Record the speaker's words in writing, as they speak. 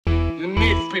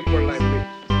people like me.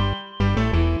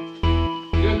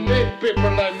 You need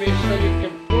people like me so you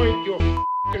can point your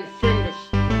f***ing fingers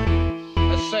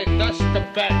and say, that's the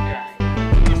bad guy.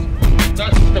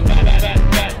 That's the bad guy.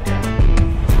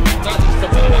 That's the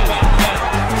bad guy.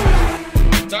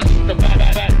 That's the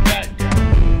bad guy.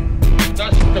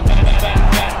 That's the bad guy.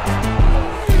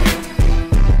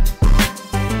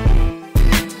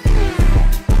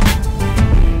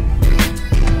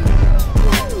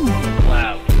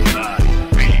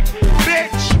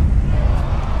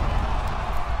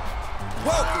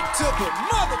 Welcome to the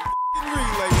motherfucking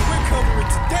relay. We're covering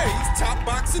today's top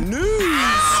boxing news.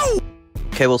 Ow!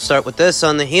 Okay, we'll start with this.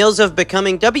 On the heels of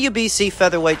becoming WBC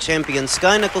featherweight champion,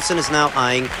 Skye Nicolson is now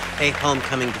eyeing a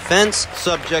homecoming defense.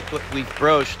 Subject what we've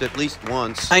broached at least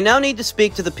once. I now need to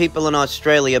speak to the people in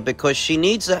Australia because she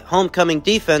needs a homecoming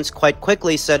defense quite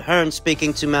quickly, said Hearn,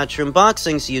 speaking to Matchroom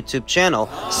Boxing's YouTube channel.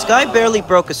 Skye barely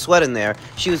broke a sweat in there.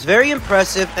 She was very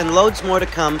impressive and loads more to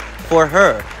come for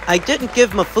her. I didn't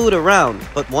give my food around,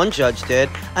 but one judge did.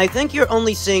 I think you're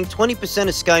only seeing 20%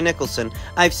 of Skye Nicolson.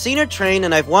 I've seen her train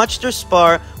and I've watched her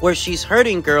spar where she's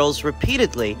hurting girls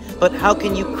repeatedly. But how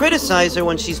can you criticize her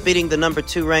when she's beating the number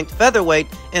 2 ranked featherweight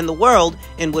in the world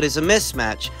in what is a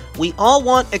mismatch? We all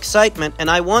want excitement, and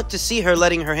I want to see her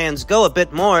letting her hands go a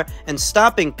bit more and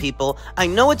stopping people. I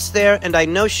know it's there, and I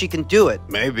know she can do it.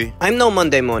 Maybe. I'm no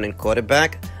Monday morning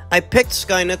quarterback. I picked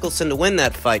Skye Nicolson to win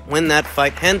that fight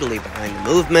handily behind the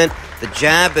movement, the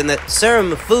jab, and that Sarah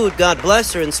Mahfoud, God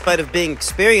bless her, in spite of being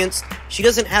experienced, she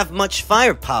doesn't have much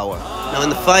firepower. Now in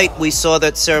the fight, we saw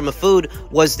that Sarah Mahfoud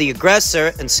was the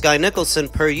aggressor, and Skye Nicolson,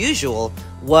 per usual,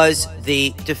 was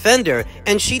the defender,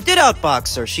 and she did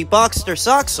outbox her. She boxed her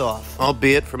socks off.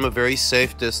 Albeit from a very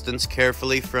safe distance,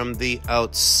 carefully from the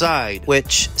outside.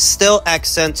 Which still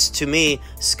accents to me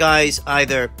Skye's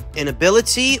either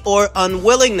inability or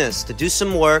unwillingness to do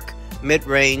some work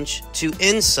mid-range to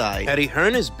inside. Eddie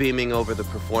Hearn is beaming over the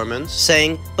performance,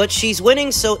 saying, but she's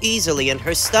winning so easily and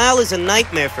her style is a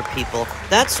nightmare for people.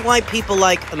 That's why people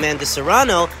like Amanda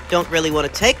Serrano don't really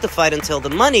want to take the fight until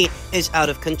the money is out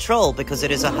of control, because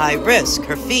it is a high risk.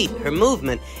 Her feet, her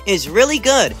movement is really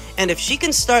good, and if she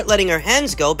can start letting her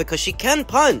hands go because she can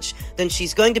punch, then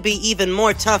she's going to be even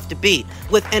more tough to beat.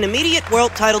 With an immediate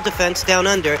world title defense down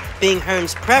under being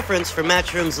Hearn's preference for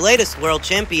Matchroom's latest world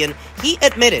champion, he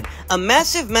admitted a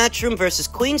massive Matchroom versus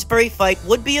Queensberry fight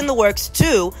would be in the works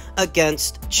too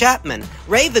against Chapman.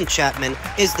 Raven Chapman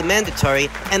is the mandatory,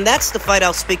 and that's the fight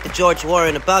I'll speak to George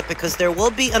Warren about, because there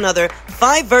will be another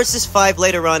 5 versus 5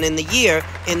 later on in the year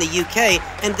in the UK,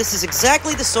 and this is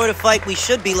exactly the sort of fight we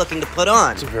should be looking to put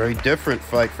on. It's a very different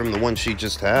fight from the one she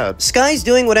just had. Skye's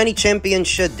doing what any champion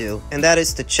should do, and that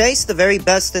is to chase the very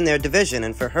best in their division,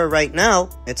 and for her right now,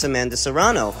 it's Amanda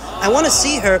Serrano. I want to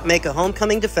see her make a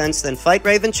homecoming defense, then fight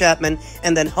Raven Chapman,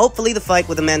 and then hopefully the fight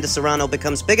with Amanda Serrano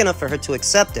becomes big enough for her to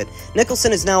accept it.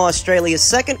 Nicolson is now Australia's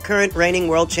second current reigning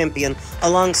world champion,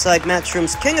 alongside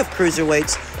Matchroom's king of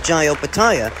cruiserweights, Jayo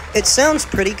Pataya. It sounds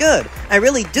pretty good. I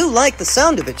really do like the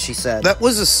sound of it, she said. That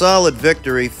was a solid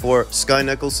victory for Skye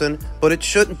Nicolson, but it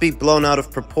shouldn't be blown out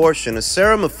of proportion, as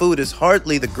Sarah Mahfoud is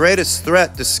hardly the greatest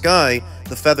threat to Skye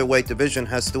the featherweight division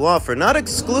has to offer. Not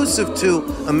exclusive to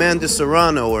Amanda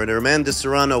Serrano or an Amanda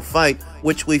Serrano fight,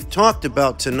 which we've talked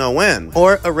about to no end.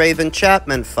 Or a Raven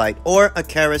Chapman fight, or a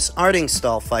Karis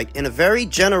Artingstall fight, in a very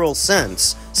general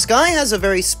sense. Skye has a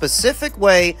very specific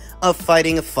way of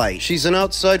fighting a fight. She's an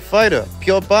outside fighter,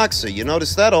 pure boxer. You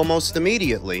notice that almost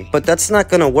immediately. But that's not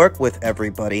gonna work with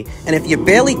everybody. And if you're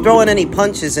barely throwing any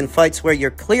punches in fights where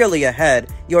you're clearly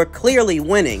ahead, you're clearly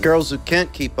winning. Girls who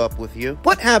can't keep up with you.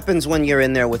 What happens when you're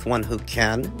in there with one who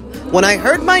can? When I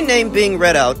heard my name being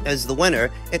read out as the winner,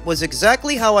 it was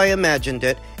exactly how I imagined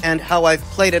it and how I've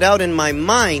played it out in my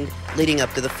mind leading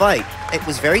up to the fight. It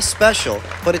was very special,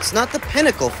 but it's not the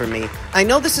pinnacle for me. I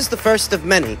know this is the first of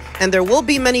many, and there will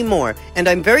be many more, and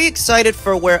I'm very excited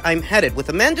for where I'm headed. With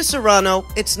Amanda Serrano,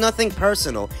 it's nothing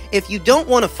personal. If you don't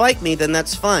want to fight me, then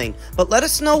that's fine. But let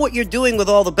us know what you're doing with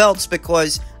all the belts,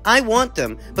 because I want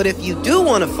them. But if you do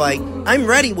want to fight, I'm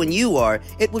ready when you are.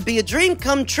 It would be a dream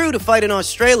come true to fight in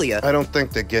Australia. I don't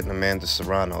think they're getting Amanda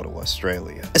Serrano to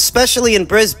Australia. Especially in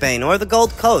Brisbane or the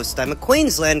Gold Coast. I'm a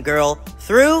Queensland girl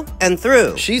through and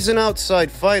through. She's an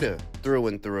outside fighter. through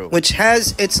and through. Which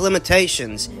has its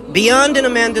limitations, beyond an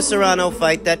Amanda Serrano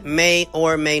fight that may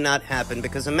or may not happen,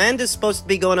 because Amanda's supposed to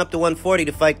be going up to 140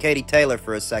 to fight Katie Taylor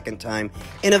for a second time.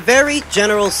 In a very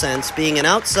general sense, being an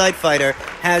outside fighter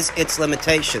has its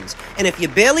limitations. And if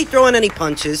you're barely throwing any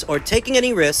punches or taking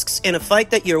any risks in a fight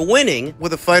that you're winning,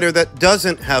 with a fighter that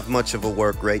doesn't have much of a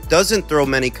work rate, doesn't throw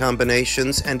many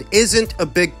combinations, and isn't a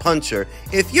big puncher,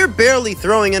 if you're barely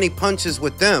throwing any punches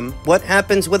with them, what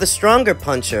happens with a stronger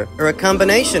puncher or a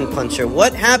combination puncher?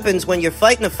 What happens when you're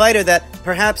fighting a fighter that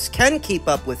perhaps can keep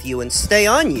up with you and stay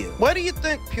on you? why do you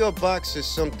think pure boxers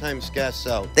sometimes gas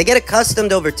out? They get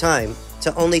accustomed over time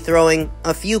to only throwing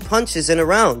a few punches in a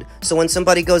round. So when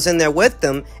somebody goes in there with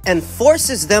them and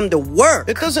forces them to work...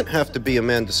 It doesn't have to be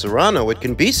Amanda Serrano, it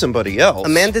can be somebody else.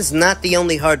 Amanda's not the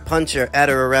only hard puncher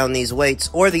at or around these weights,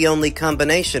 or the only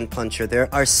combination puncher.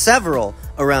 There are several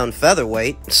around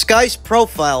featherweight. Skye's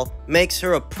profile makes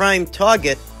her a prime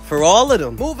target for all of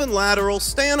them. Moving lateral,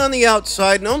 staying on the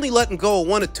outside, and only letting go of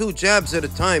 1 or 2 jabs at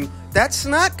a time, that's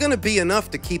not going to be enough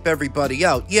to keep everybody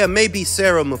out. Yeah, maybe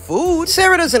Sarah Mahfoud.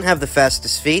 Sarah doesn't have the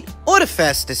fastest feet, or the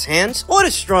fastest hands, or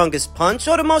the strongest punch,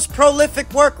 or the most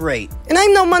prolific work rate. And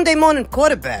I'm no Monday morning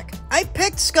quarterback. I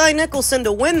picked Skye Nicolson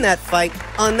to win that fight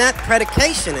on that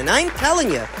predication, and I'm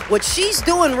telling you, what she's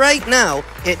doing right now,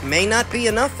 it may not be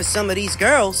enough for some of these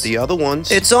girls. The other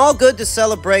ones. It's all good to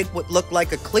celebrate what looked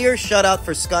like a clear shutout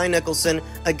for Skye Nicolson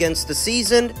against the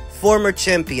seasoned former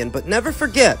champion, but never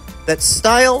forget that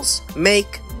styles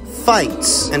make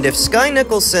fights. And if Skye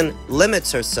Nicolson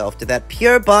limits herself to that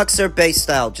pure boxer-based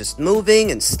style, just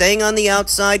moving and staying on the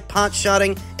outside,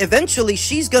 pot-shotting, eventually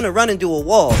she's gonna run into a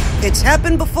wall. It's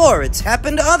happened before, it's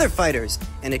happened to other fighters,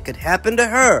 and it could happen to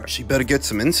her. She better get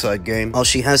some inside game. While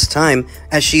she has time,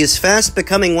 as she is fast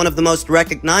becoming one of the most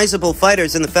recognizable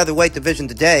fighters in the featherweight division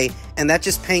today, and that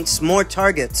just paints more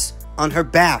targets on her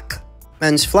back.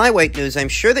 Men's flyweight news, I'm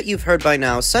sure that you've heard by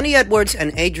now, Sonny Edwards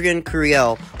and Adrian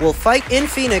Curiel will fight in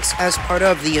Phoenix as part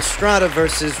of the Estrada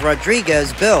versus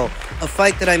Rodriguez bill, a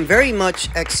fight that I'm very much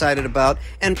excited about,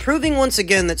 and proving once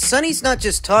again that Sonny's not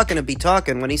just talking to be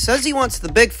talking. When he says he wants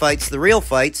the big fights, the real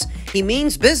fights, he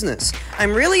means business.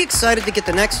 I'm really excited to get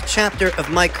the next chapter of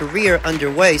my career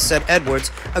underway, said Edwards,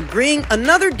 agreeing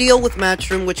another deal with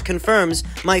Matchroom which confirms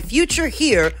my future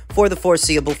here for the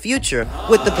foreseeable future.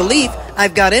 With the belief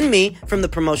I've got in me from the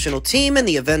promotional team and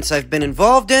the events I've been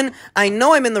involved in, I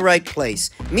know I'm in the right place.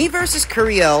 Me versus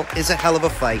Curiel is a hell of a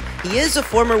fight. He is a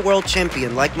former world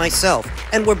champion like myself,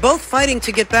 and we're both fighting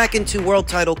to get back into world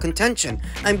title contention.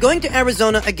 I'm going to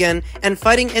Arizona again and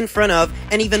fighting in front of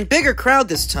an even bigger crowd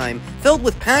this time, filled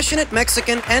with passionate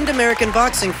Mexican and American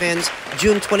boxing fans,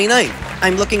 June 29th.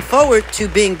 I'm looking forward to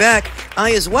being back.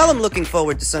 I as well am looking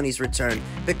forward to Sonny's return,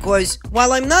 because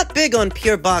while I'm not big on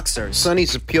pure boxers,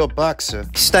 Sonny's a pure boxer.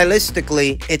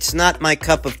 Stylistically, it's not my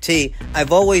cup of tea.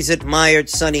 I've always admired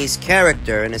Sonny's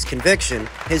character and his conviction,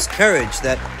 his courage,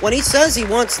 that when he says he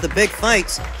wants the big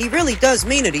fights, he really does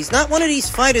mean it. He's not one of these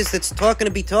fighters that's talking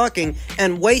to be talking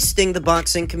and wasting the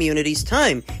boxing community's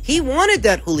time. He wanted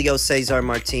that Julio Cesar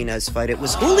Martinez fight. It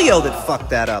was Julio that fucked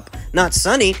that up, not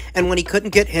Sonny, and when he couldn't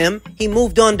get him, he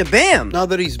moved on to Bam. Now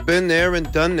that he's been there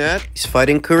and done that, he's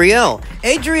fighting Curiel.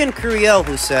 Adrian Curiel,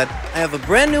 who said, I have a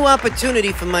brand new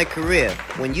opportunity for my career.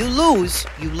 When you lose,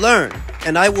 you learn.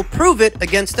 And I will prove it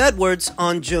against Edwards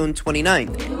on June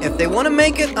 29th. If they want to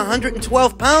make it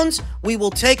 112 pounds, we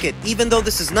will take it, even though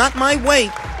this is not my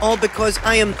weight, all because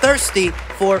I am thirsty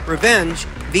for revenge.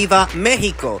 Viva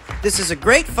Mexico. This is a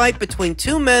great fight between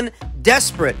two men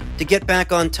desperate to get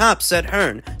back on top, said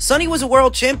Hearn. Sonny was a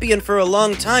world champion for a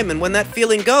long time, and when that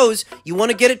feeling goes, you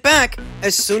want to get it back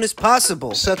as soon as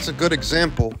possible. Sets a good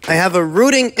example. I have a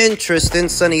rooting interest in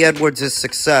Sonny Edwards'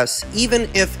 success, even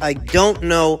if I don't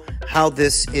know how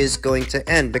this is going to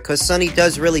end, because Sonny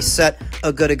does really set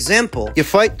a good example. You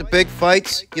fight the big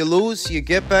fights, you lose, you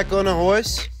get back on a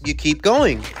horse, you keep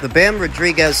going. The Bam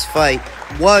Rodriguez fight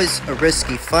was a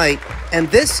risky fight, and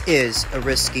this is a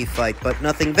risky fight, but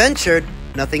nothing ventured,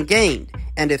 nothing gained.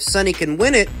 And if Sonny can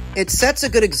win it, it sets a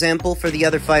good example for the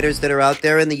other fighters that are out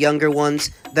there and the younger ones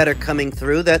that are coming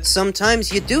through, that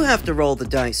sometimes you do have to roll the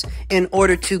dice. In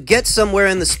order to get somewhere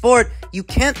in the sport, you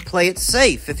can't play it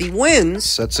safe. If he wins...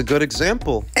 Sets a good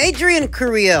example. Adrian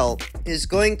Curiel is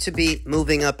going to be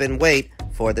moving up in weight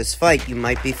for this fight. You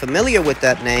might be familiar with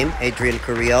that name, Adrian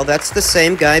Curiel. That's the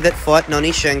same guy that fought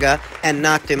Noni Shenga and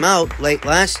knocked him out late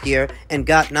last year and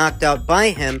got knocked out by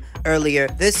him earlier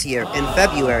this year in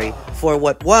February for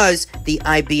what was the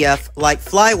IBF light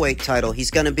flyweight title. He's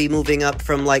going to be moving up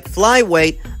from light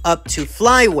flyweight up to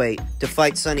flyweight to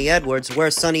fight Sonny Edwards,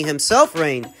 where Sonny himself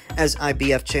reigned as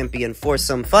IBF champion for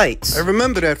some fights. I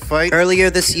remember that fight. Earlier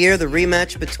this year, the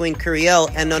rematch between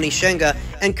Curiel and Nonishenga,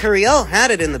 and Curiel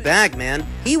had it in the bag, man.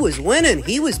 He was winning.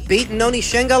 He was beating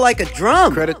Nonishenga like a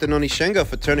drum. Credit to Nonishenga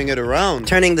for turning it around.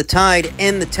 Turning the tide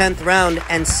in the 10th round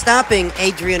and stopping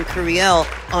Adrian Curiel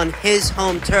on his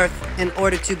home turf in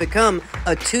order to become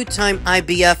a 2-time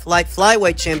IBF light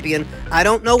flyweight champion. I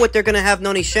don't know what they're going to have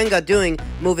Nonishenga doing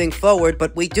moving forward,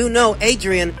 but we do know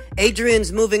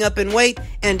Adrian's moving up in weight,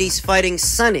 and he's fighting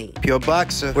Sonny. Pure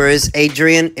boxer. Whereas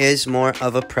Adrian is more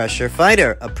of a pressure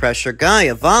fighter, a pressure guy,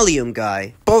 a volume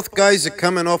guy. Both guys are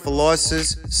coming off of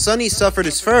losses. Sonny suffered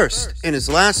his first in his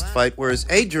last fight, whereas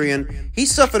Adrian, he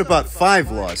suffered about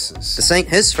 5 losses. This ain't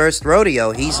his first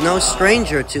rodeo. He's no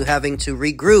stranger to having to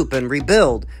regroup and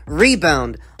rebuild,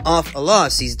 rebound off a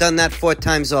loss. He's done that 4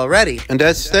 times already. And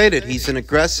as stated, he's an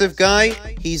aggressive guy.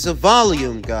 He's a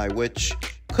volume guy, which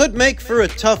could make for a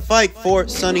tough fight for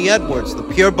Sonny Edwards, the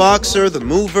pure boxer, the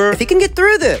mover. If he can get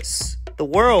through this, the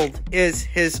world is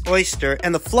his oyster,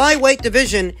 and the flyweight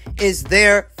division is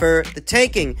there for the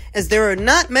taking, as there are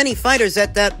not many fighters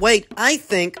at that weight, I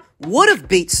think, would have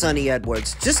beat Sonny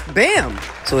Edwards. Just bam!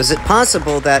 So is it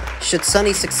possible that, should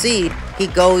Sonny succeed, he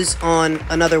goes on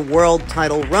another world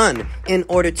title run in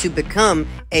order to become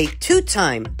a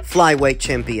 2-time flyweight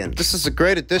champion? This is a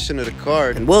great addition to the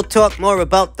card. And we'll talk more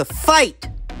about the fight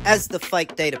as the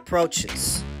fight date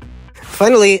approaches.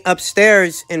 Finally,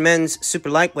 upstairs in men's super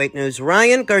lightweight news,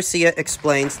 Ryan Garcia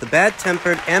explains the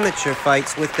bad-tempered amateur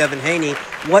fights with Devin Haney,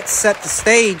 what set the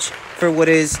stage for what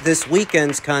is this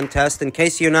weekend's contest. In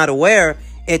case you're not aware,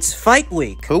 it's fight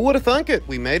week. Who would have thunk it?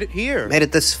 We made it here. Made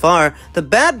it this far. The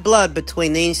bad blood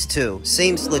between these two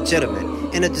seems legitimate.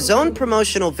 In a DAZN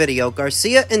promotional video,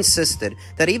 Garcia insisted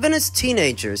that even as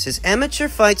teenagers, his amateur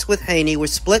fights with Haney were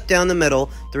split down the middle,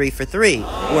 3 for 3,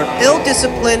 were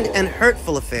ill-disciplined and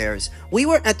hurtful affairs. We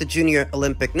were at the Junior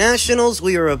Olympic Nationals.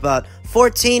 We were about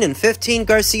 14 and 15,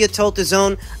 Garcia told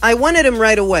DAZN. I wanted him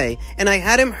right away, and I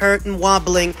had him hurt and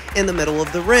wobbling in the middle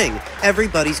of the ring.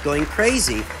 Everybody's going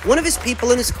crazy. One of his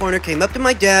people in his corner came up to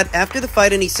my dad after the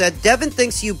fight and he said, Devin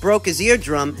thinks you broke his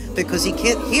eardrum because he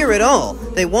can't hear at all.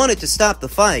 They wanted to stop the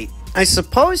fight. I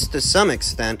suppose to some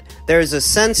extent, there's a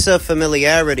sense of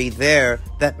familiarity there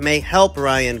that may help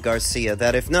Ryan Garcia,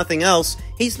 that if nothing else,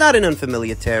 he's not in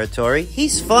unfamiliar territory.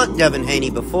 He's fought Devin Haney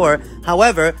before.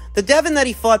 However, the Devin that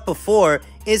he fought before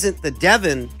isn't the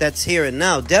Devin that's here and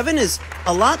now. Devin is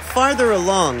a lot farther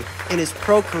along in his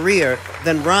pro career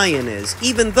than Ryan is.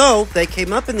 Even though they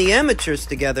came up in the amateurs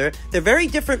together, they're very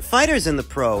different fighters in the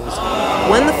pros.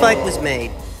 When the fight was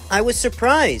made, I was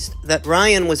surprised that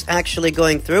Ryan was actually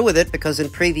going through with it, because in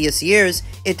previous years,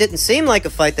 it didn't seem like a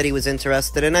fight that he was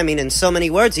interested in. I mean, in so many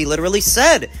words, he literally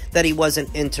said that he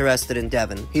wasn't interested in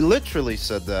Devin. He literally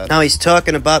said that. Now he's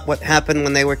talking about what happened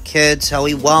when they were kids, how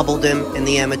he wobbled him in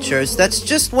the amateurs. That's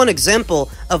just one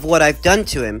example of what I've done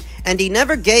to him. And he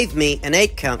never gave me an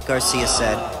 8 count, Garcia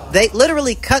said. They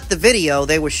literally cut the video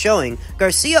they were showing.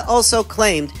 Garcia also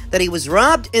claimed that he was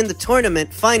robbed in the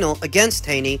tournament final against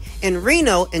Haney in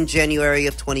Reno in January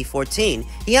of 2014.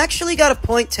 He actually got a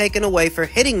point taken away for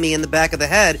hitting me in the back of the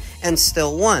head and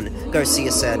still won,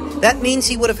 Garcia said. That means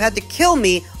he would have had to kill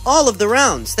me all of the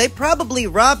rounds. They probably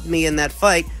robbed me in that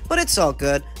fight, but it's all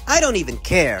good. I don't even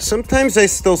care. Sometimes I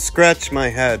still scratch my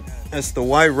head as to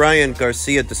why Ryan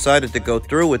Garcia decided to go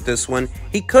through with this one.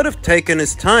 He could have taken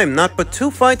his time. Not but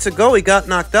 2 fights ago, he got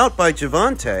knocked out by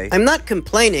Javante. I'm not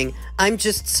complaining. I'm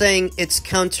just saying it's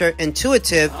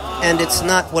counterintuitive, and it's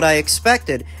not what I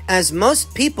expected. As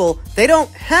most people, they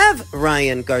don't have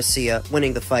Ryan Garcia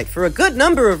winning the fight for a good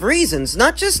number of reasons.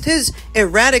 Not just his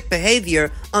erratic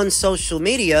behavior on social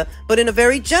media, but in a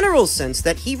very general sense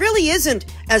that he really isn't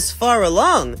as far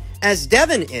along as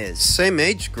Devin is. Same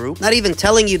age group. Not even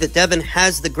telling you that Devin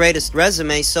has the greatest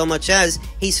resume so much as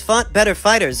he's fought better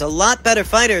fighters, a lot better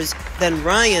fighters than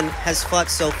Ryan has fought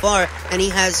so far, and he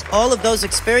has all of those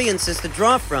experiences to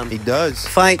draw from. He does.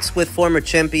 Fights with former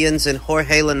champions in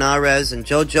Jorge Linares and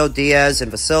Jojo Diaz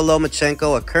and Vasyl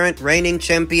Lomachenko, a current reigning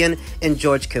champion in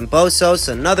George Kambosos,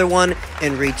 another one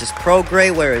in Regis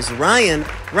Prograis, whereas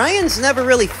Ryan's never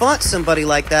really fought somebody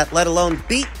like that, let alone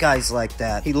beat guys like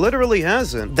that. He literally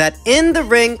hasn't. That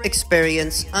in-the-ring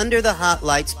experience under the hot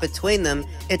lights between them,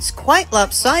 it's quite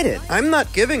lopsided. I'm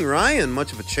not giving Ryan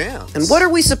much of a chance. And what are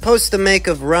we supposed to make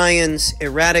of Ryan's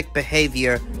erratic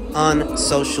behavior on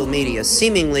social media,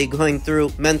 seemingly going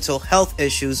through mental health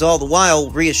issues, all the while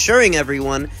reassuring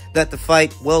everyone that the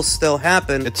fight will still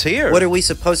happen. It's here. What are we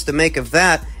supposed to make of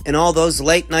that in all those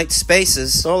late-night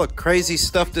spaces? It's all the crazy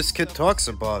stuff this kid talks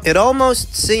about. It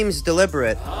almost seems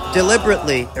deliberate,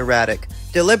 deliberately erratic,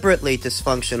 deliberately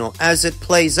dysfunctional, as it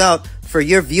plays out for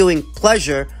your viewing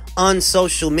pleasure on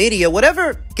social media.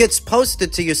 Whatever gets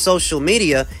posted to your social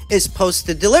media is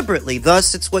posted deliberately.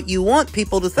 Thus, it's what you want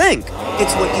people to think.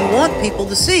 It's what you want people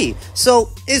to see. So,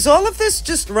 is all of this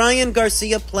just Ryan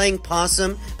Garcia playing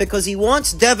possum because he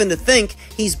wants Devin to think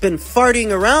he's been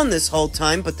farting around this whole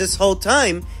time, but this whole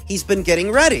time he's been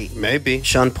getting ready? Maybe.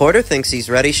 Shawn Porter thinks he's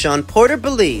ready. Shawn Porter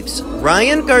believes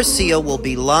Ryan Garcia will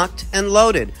be locked and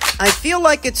loaded. I feel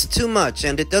like it's too much,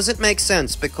 and it doesn't make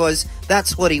sense because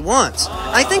that's what he wants.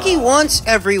 I think he wants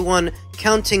everyone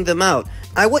counting them out.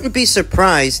 I wouldn't be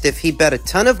surprised if he bet a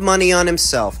ton of money on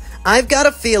himself. I've got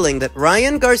a feeling that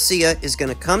Ryan Garcia is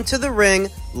going to come to the ring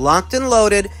locked and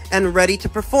loaded and ready to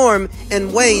perform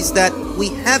in ways that we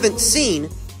haven't seen,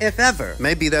 if ever.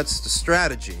 Maybe that's the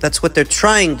strategy. That's what they're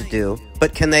trying to do,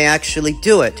 but can they actually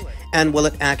do it? And will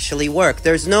it actually work?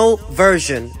 There's no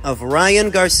version of Ryan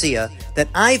Garcia that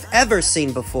I've ever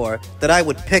seen before that I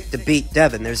would pick to beat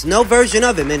Devin. There's no version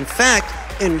of him. In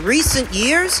fact, in recent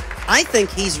years, I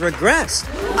think he's regressed.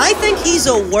 I think he's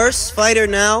a worse fighter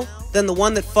now than the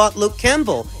one that fought Luke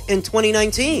Campbell in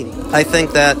 2019. I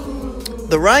think that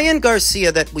the Ryan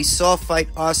Garcia that we saw fight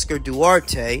Oscar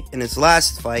Duarte in his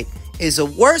last fight is a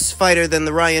worse fighter than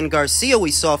the Ryan Garcia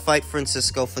we saw fight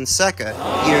Francisco Fonseca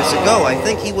years ago. I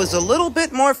think he was a little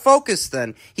bit more focused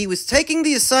then. He was taking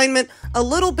the assignment a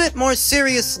little bit more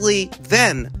seriously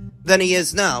then than he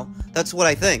is now. That's what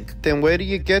I think. Then where do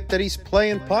you get that he's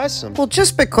playing possum? Well,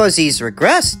 just because he's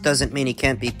regressed doesn't mean he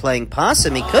can't be playing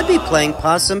possum. He could be playing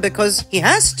possum because he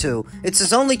has to. It's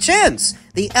his only chance.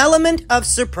 The element of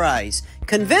surprise.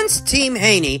 Convince Team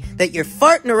Haney that you're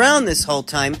farting around this whole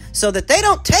time so that they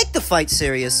don't take the fight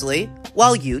seriously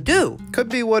while you do. Could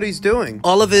be what he's doing.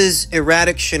 All of his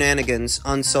erratic shenanigans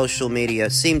on social media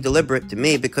seem deliberate to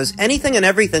me because anything and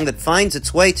everything that finds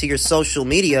its way to your social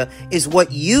media is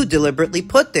what you deliberately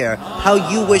put there. How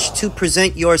you wish to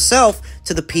present yourself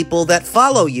to the people that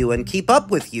follow you and keep up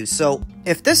with you. So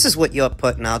if this is what you're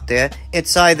putting out there,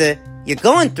 it's either you're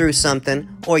going through something,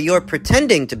 or you're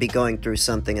pretending to be going through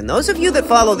something. And those of you that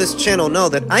follow this channel know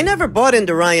that I never bought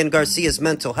into Ryan Garcia's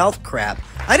mental health crap.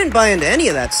 I didn't buy into any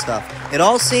of that stuff. It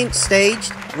all seemed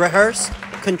staged, rehearsed,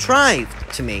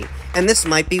 contrived to me. And this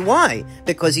might be why.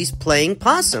 Because he's playing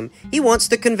possum. He wants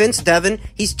to convince Devin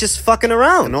he's just fucking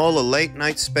around. And all the late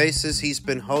night spaces he's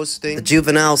been hosting. The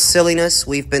juvenile silliness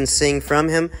we've been seeing from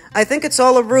him. I think it's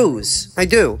all a ruse. I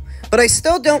do. But I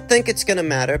still don't think it's going to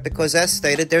matter because, as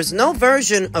stated, there's no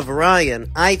version of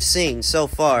Ryan I've seen so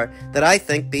far that I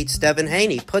think beats Devin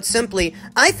Haney. Put simply,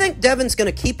 I think Devin's going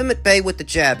to keep him at bay with the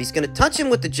jab. He's going to touch him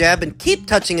with the jab and keep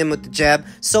touching him with the jab.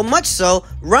 So much so,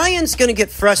 Ryan's going to get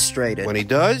frustrated. When he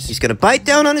does, he's going to bite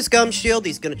down on his gum shield.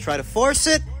 He's going to try to force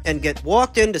it and get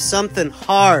walked into something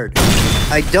hard.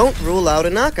 I don't rule out a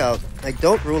knockout. I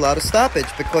don't rule out a stoppage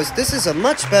because this is a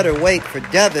much better weight for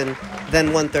Devin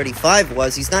than 135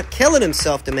 was. He's not killing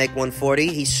himself to make 140.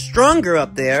 He's stronger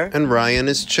up there. And Ryan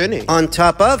is chinny. On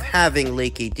top of having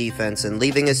leaky defense and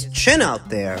leaving his chin out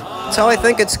there. That's how I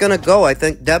think it's going to go. I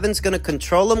think Devin's going to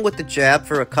control him with the jab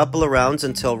for a couple of rounds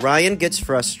until Ryan gets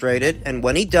frustrated. And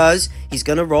when he does, he's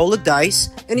going to roll the dice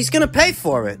and he's going to pay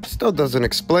for it. Still doesn't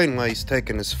explain why he's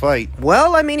taking his fight.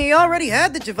 Well, I mean, he already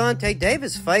had the Gervonta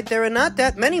Davis fight. There are not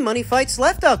that many money fights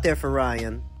left out there for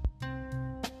Ryan.